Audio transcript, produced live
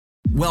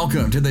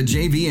Welcome to the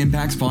JV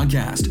Impacts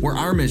Podcast, where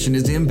our mission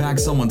is to impact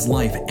someone's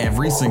life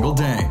every single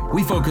day.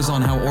 We focus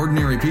on how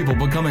ordinary people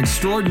become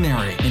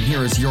extraordinary. And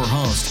here is your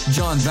host,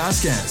 John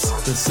Vasquez,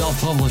 the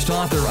self-published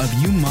author of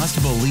You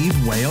Must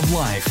Believe Way of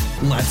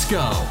Life. Let's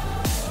go.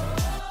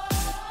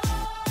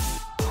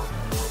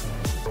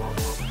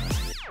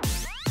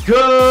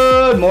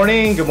 Good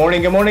morning, good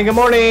morning, good morning, good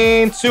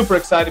morning. Super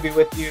excited to be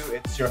with you.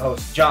 It's your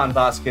host, John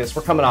Vasquez.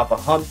 We're coming off a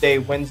hump day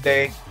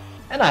Wednesday.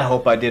 And I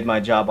hope I did my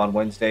job on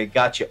Wednesday.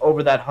 Got you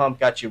over that hump,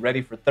 got you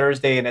ready for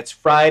Thursday, and it's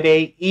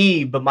Friday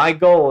Eve. But my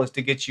goal is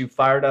to get you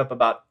fired up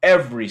about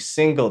every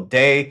single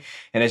day.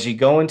 And as you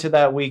go into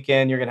that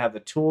weekend, you're going to have the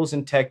tools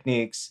and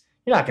techniques.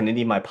 You're not going to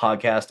need my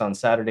podcast on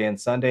Saturday and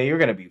Sunday. You're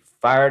going to be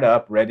fired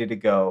up, ready to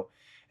go.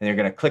 And you're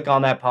going to click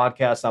on that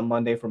podcast on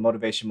Monday for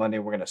Motivation Monday.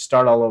 We're going to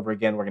start all over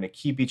again. We're going to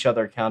keep each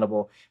other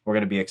accountable. We're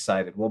going to be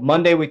excited. Well,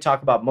 Monday we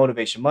talk about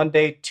Motivation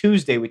Monday.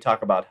 Tuesday we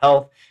talk about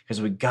health,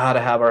 because we got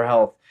to have our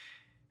health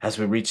as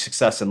we reach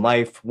success in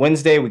life.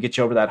 Wednesday, we get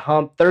you over that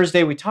hump.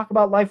 Thursday, we talk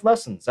about life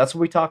lessons. That's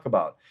what we talk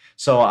about.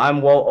 So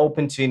I'm well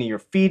open to any of your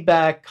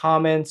feedback,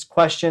 comments,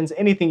 questions,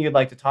 anything you'd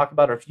like to talk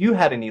about, or if you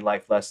had any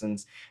life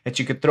lessons that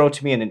you could throw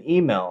to me in an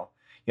email,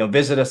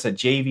 visit us at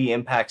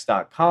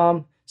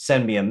jvimpacts.com,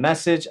 send me a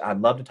message. I'd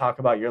love to talk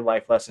about your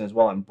life lesson as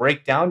well and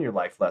break down your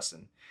life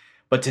lesson.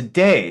 But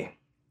today,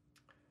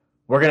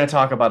 we're going to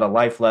talk about a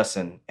life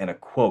lesson and a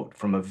quote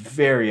from a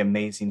very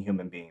amazing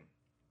human being.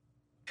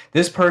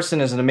 This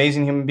person is an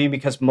amazing human being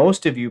because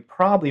most of you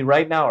probably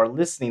right now are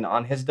listening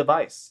on his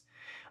device,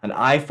 an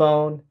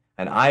iPhone,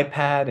 an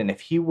iPad, and if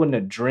he wouldn't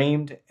have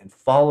dreamed and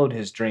followed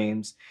his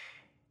dreams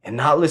and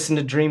not listened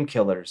to dream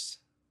killers,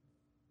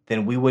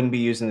 then we wouldn't be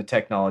using the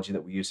technology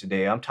that we use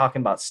today. I'm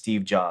talking about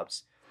Steve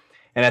Jobs.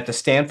 And at the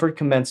Stanford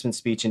commencement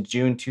speech in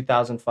June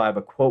 2005,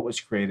 a quote was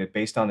created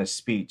based on his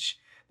speech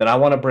that I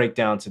want to break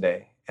down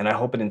today, and I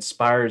hope it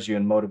inspires you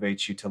and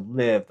motivates you to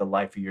live the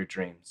life of your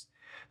dreams.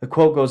 The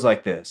quote goes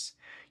like this: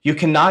 "You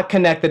cannot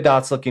connect the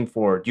dots looking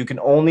forward. You can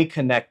only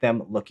connect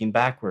them looking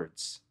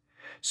backwards.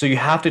 So you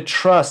have to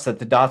trust that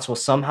the dots will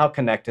somehow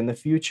connect in the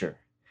future.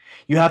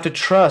 You have to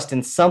trust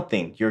in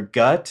something, your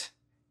gut,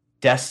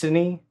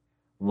 destiny,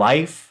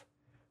 life,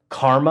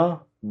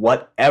 karma,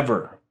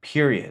 whatever,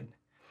 period.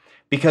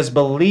 Because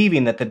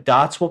believing that the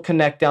dots will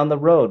connect down the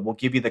road will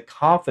give you the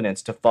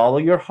confidence to follow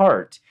your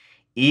heart,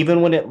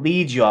 even when it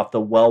leads you off the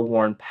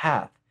well-worn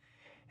path.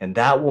 And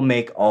that will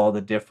make all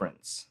the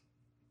difference."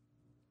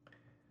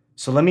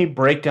 So let me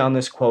break down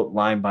this quote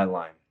line by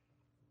line.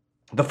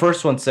 The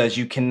first one says,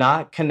 you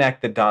cannot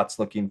connect the dots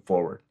looking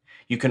forward.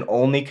 You can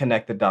only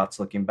connect the dots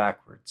looking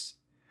backwards.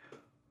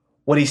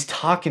 What he's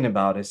talking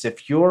about is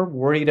if you're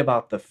worried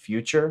about the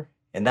future,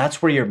 and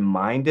that's where your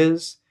mind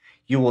is,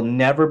 you will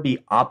never be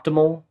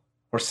optimal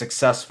or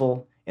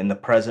successful in the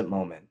present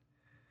moment.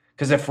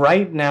 Because if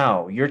right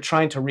now you're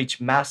trying to reach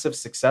massive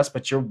success,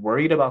 but you're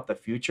worried about the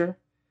future,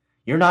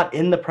 you're not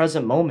in the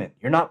present moment.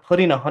 You're not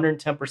putting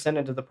 110%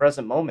 into the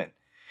present moment.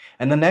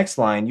 And the next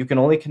line, you can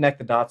only connect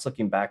the dots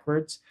looking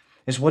backwards,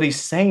 is what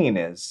he's saying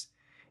is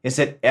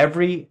that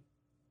every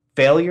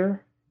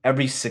failure,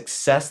 every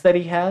success that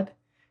he had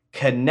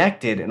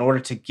connected in order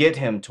to get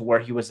him to where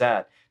he was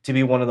at, to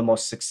be one of the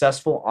most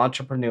successful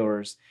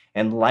entrepreneurs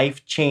and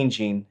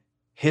life-changing,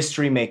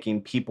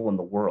 history-making people in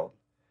the world.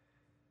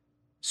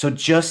 So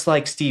just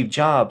like Steve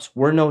Jobs,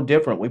 we're no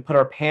different. We put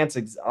our pants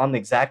on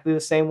exactly the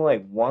same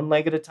leg, one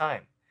leg at a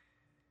time.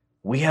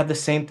 We have the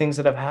same things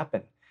that have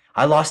happened.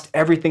 I lost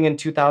everything in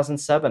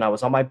 2007. I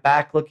was on my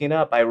back looking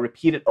up. I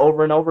repeat it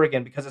over and over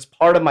again because it's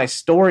part of my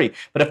story.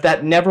 But if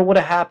that never would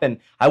have happened,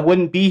 I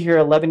wouldn't be here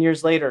 11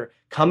 years later,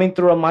 coming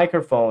through a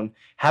microphone,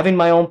 having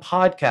my own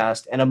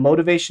podcast and a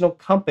motivational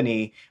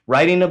company,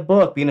 writing a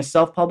book, being a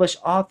self-published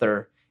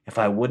author, if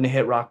I wouldn't have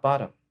hit rock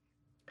bottom.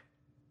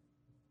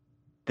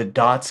 The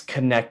dots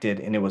connected,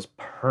 and it was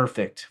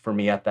perfect for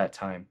me at that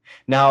time.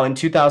 Now, in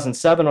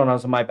 2007, when I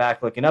was on my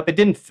back looking up, it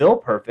didn't feel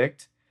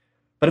perfect.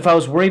 But if I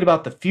was worried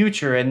about the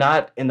future and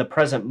not in the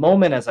present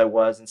moment as I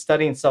was, and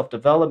studying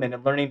self-development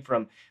and learning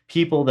from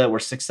people that were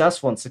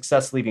successful and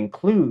success leaving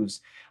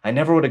clues, I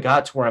never would have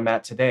got to where I'm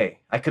at today.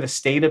 I could have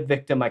stayed a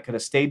victim. I could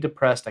have stayed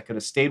depressed. I could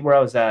have stayed where I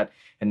was at.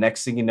 And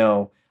next thing you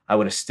know, I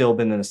would have still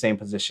been in the same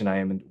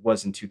position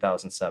was in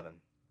 2007.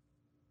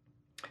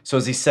 So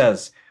as he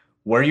says,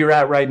 where you're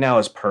at right now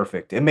is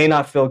perfect. It may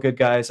not feel good,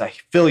 guys. I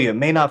feel you. It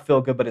may not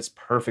feel good, but it's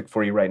perfect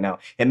for you right now.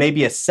 It may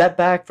be a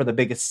setback for the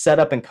biggest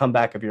setup and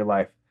comeback of your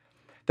life.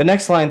 The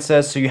next line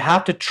says, so you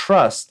have to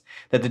trust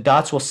that the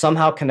dots will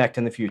somehow connect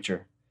in the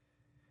future.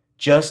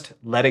 Just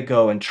let it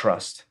go and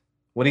trust.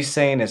 What he's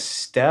saying is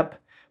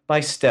step by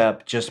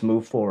step, just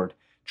move forward.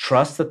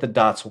 Trust that the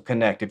dots will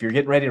connect. If you're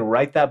getting ready to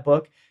write that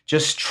book,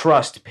 just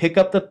trust. Pick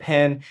up the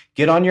pen,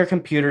 get on your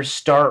computer,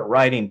 start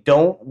writing.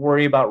 Don't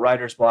worry about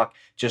writer's block.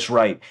 Just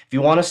write. If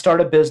you want to start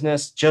a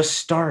business, just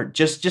start.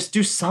 Just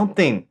do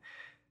something.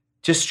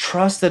 Just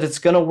trust that it's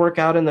going to work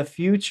out in the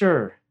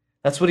future.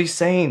 That's what he's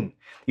saying.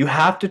 You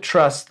have to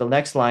trust, the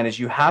next line is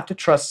you have to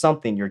trust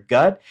something, your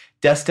gut,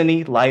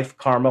 destiny, life,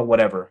 karma,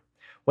 whatever.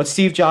 What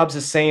Steve Jobs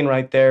is saying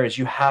right there is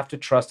you have to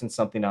trust in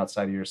something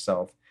outside of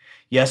yourself.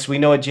 Yes, we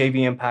know at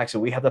JV Impacts that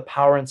we have the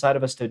power inside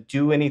of us to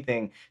do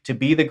anything, to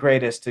be the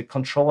greatest, to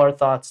control our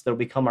thoughts that will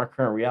become our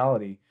current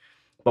reality.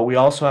 But we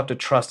also have to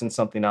trust in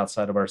something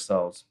outside of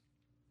ourselves.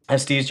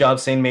 As Steve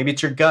Jobs saying, maybe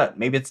it's your gut,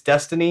 maybe it's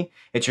destiny,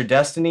 it's your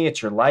destiny,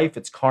 it's your life,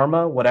 it's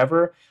karma,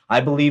 whatever.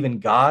 I believe in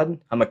God.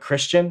 I'm a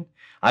Christian.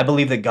 I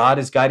believe that God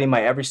is guiding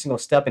my every single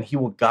step and he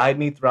will guide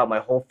me throughout my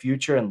whole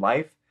future and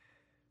life.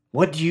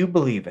 What do you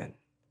believe in?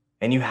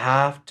 And you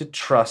have to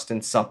trust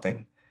in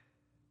something,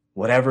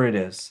 whatever it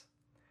is.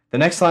 The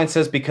next line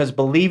says, because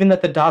believing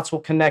that the dots will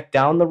connect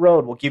down the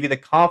road will give you the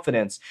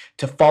confidence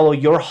to follow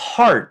your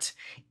heart,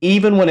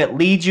 even when it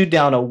leads you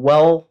down a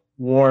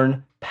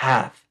well-worn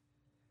path.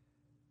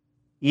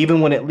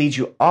 Even when it leads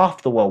you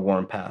off the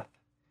well-worn path.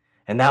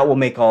 And that will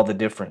make all the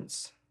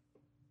difference.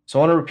 So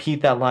I want to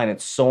repeat that line.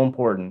 It's so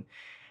important.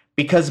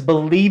 Because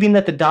believing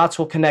that the dots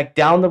will connect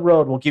down the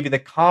road will give you the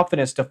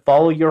confidence to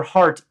follow your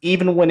heart,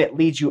 even when it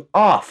leads you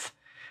off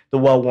the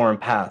well-worn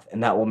path.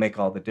 And that will make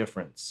all the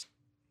difference.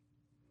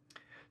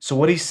 So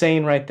what he's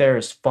saying right there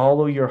is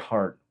follow your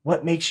heart.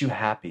 What makes you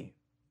happy?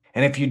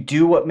 And if you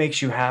do what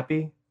makes you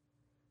happy,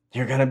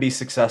 you're going to be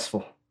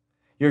successful.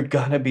 You're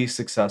going to be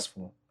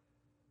successful.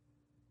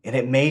 And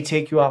it may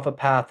take you off a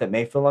path that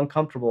may feel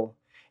uncomfortable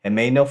and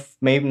may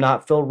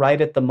not feel right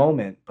at the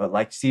moment. But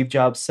like Steve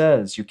Jobs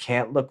says, you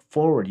can't look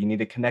forward. You need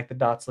to connect the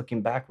dots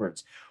looking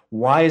backwards.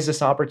 Why is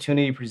this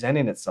opportunity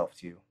presenting itself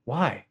to you?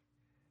 Why?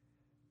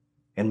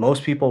 And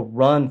most people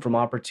run from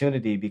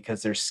opportunity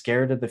because they're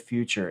scared of the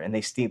future and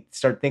they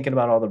start thinking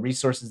about all the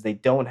resources they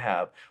don't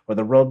have or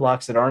the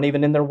roadblocks that aren't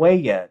even in their way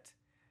yet.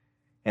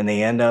 And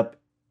they end up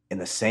in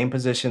the same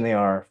position they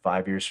are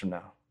 5 years from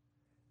now,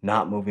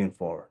 not moving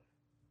forward.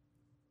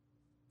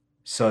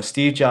 So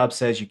Steve Jobs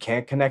says you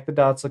can't connect the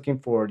dots looking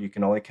forward. You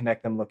can only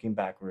connect them looking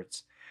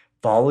backwards.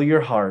 Follow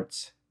your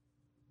hearts.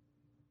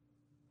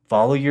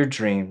 Follow your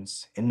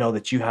dreams and know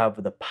that you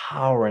have the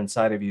power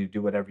inside of you to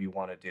do whatever you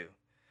want to do.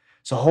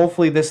 So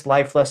hopefully this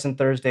Life Lesson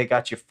Thursday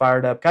got you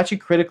fired up, got you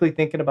critically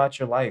thinking about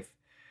your life.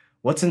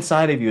 What's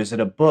inside of you? Is it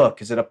a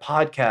book? Is it a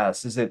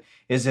podcast?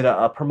 Is it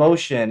a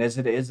promotion? Is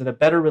it a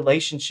better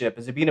relationship?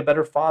 Is it being a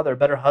better father, a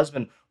better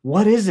husband?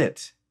 What is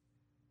it?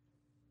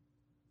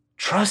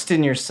 Trust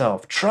in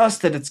yourself.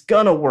 Trust that it's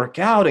going to work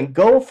out and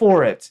go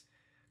for it.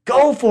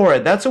 Go for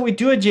it. That's what we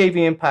do at JV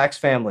Impacts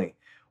family.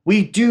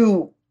 We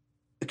do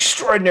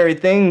extraordinary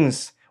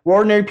things. We're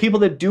ordinary people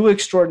that do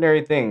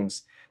extraordinary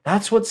things.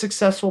 That's what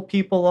successful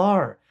people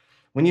are.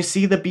 When you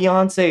see the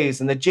Beyoncés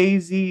and the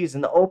Jay-Z's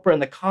and the Oprah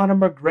and the Conor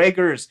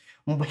McGregors,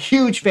 I'm a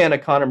huge fan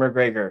of Conor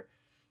McGregor.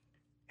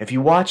 If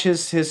you watch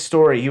his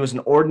story, he was an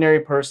ordinary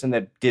person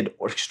that did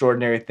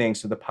extraordinary things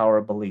through the power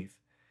of belief.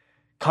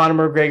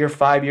 Conor McGregor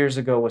 5 years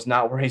ago was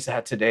not where he's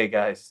at today,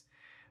 guys.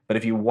 But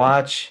if you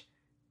watch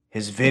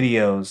his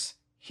videos,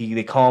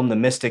 they call him the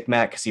Mystic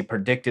Mac because he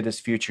predicted his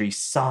future. He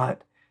saw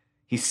it.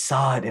 He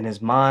saw it in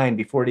his mind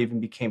before it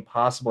even became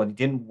possible, and he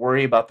didn't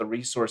worry about the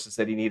resources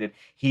that he needed.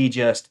 He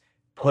just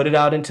put it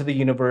out into the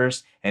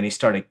universe, and he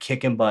started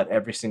kicking butt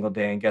every single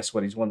day. And guess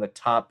what? He's one of the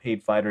top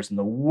paid fighters in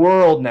the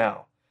world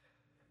now.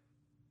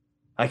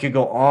 I could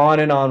go on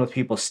and on with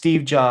people.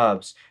 Steve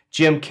Jobs,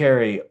 Jim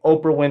Carrey,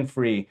 Oprah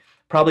Winfrey.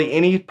 Probably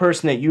any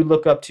person that you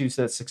look up to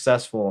that's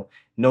successful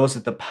knows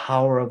that the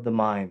power of the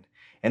mind.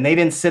 And they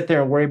didn't sit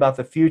there and worry about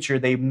the future.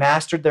 They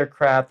mastered their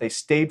craft. They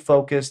stayed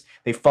focused.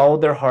 They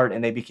followed their heart,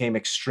 and they became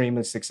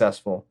extremely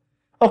successful.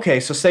 Okay,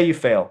 so say you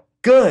fail.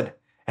 Good.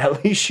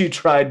 At least you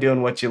tried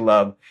doing what you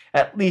love.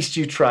 At least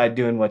you tried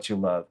doing what you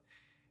love.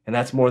 And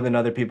that's more than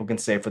other people can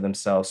say for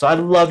themselves. So I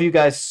love you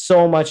guys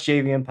so much,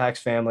 JV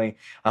Impacts family.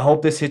 I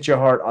hope this hit your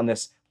heart on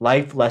this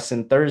Life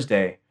Lesson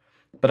Thursday.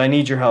 But I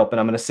need your help, and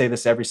I'm going to say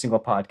this every single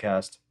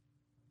podcast.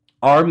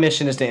 Our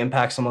mission is to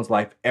impact someone's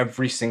life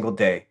every single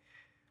day.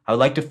 I would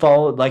like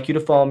you to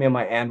follow me on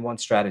my and one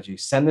strategy.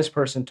 Send this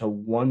person to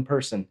one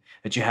person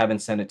that you haven't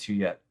sent it to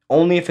yet.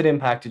 Only if it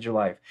impacted your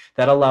life.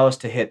 That'll allow us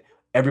to hit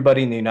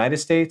everybody in the United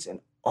States and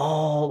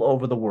all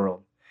over the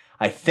world.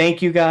 I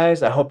thank you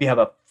guys. I hope you have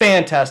a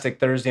fantastic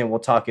Thursday, and we'll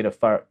talk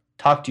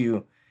to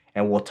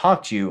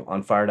you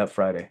on Fired Up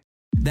Friday.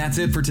 That's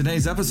it for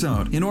today's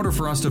episode. In order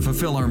for us to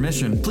fulfill our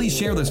mission, please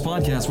share this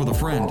podcast with a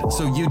friend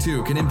so you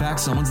too can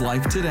impact someone's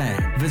life today.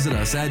 Visit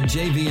us at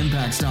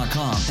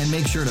jvimpacts.com and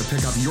make sure to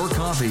pick up your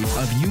copy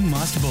of You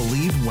Must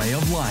Believe Way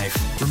of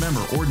Life.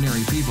 Remember,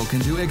 ordinary people can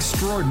do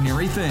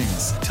extraordinary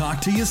things.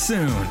 Talk to you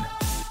soon.